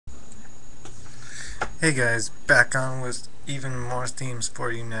Hey guys, back on with even more themes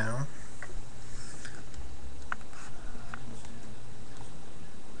for you now.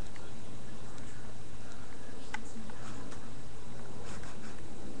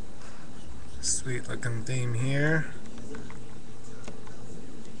 Sweet looking theme here.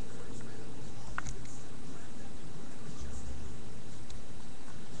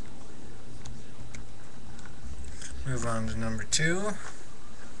 Move on to number 2.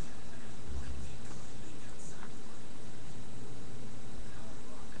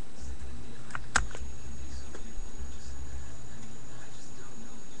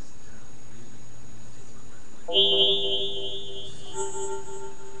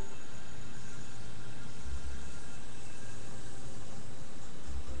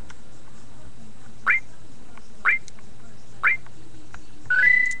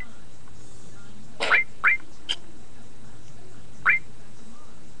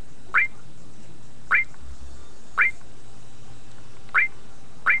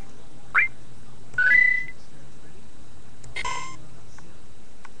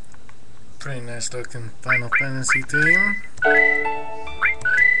 Pretty nice looking Final Fantasy theme.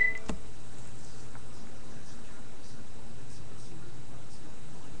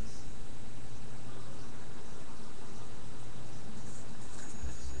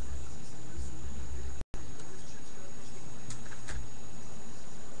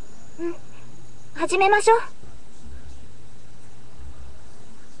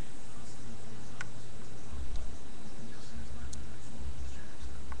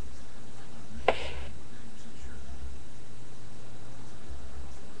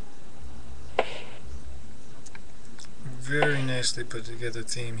 Very nicely put together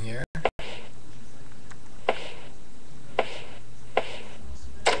theme here.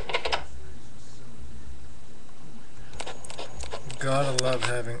 Gotta love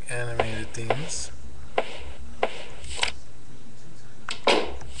having animated themes.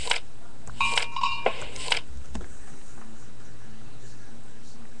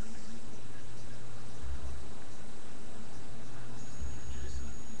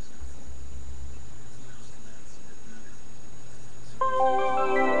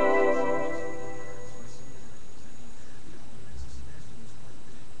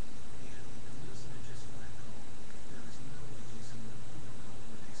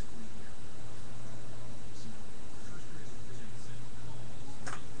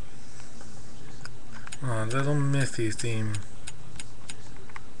 Oh, little Miffy theme.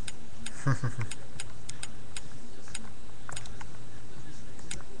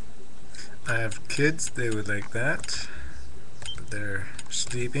 I have kids, they would like that, but they're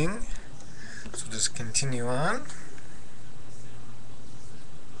sleeping, so just continue on.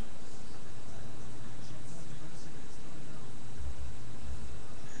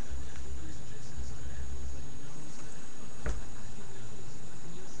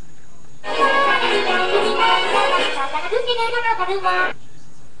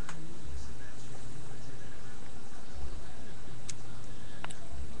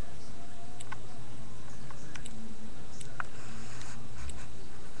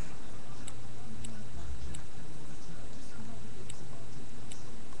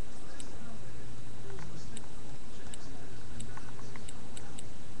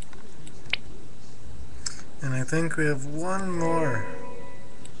 And I think we have one more.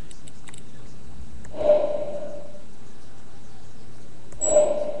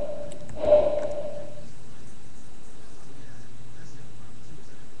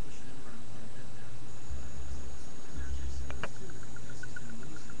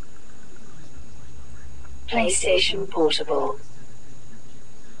 PlayStation Portable.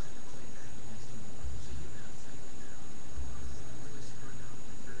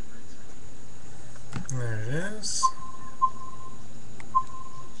 There it is.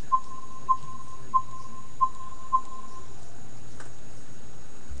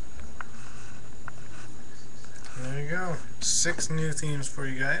 There you go. 6 new themes for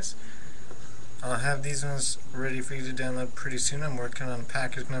you guys. I'll have these ones ready for you to download pretty soon. I'm working on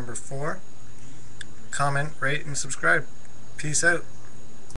package number 4. Comment, rate, and subscribe. Peace out.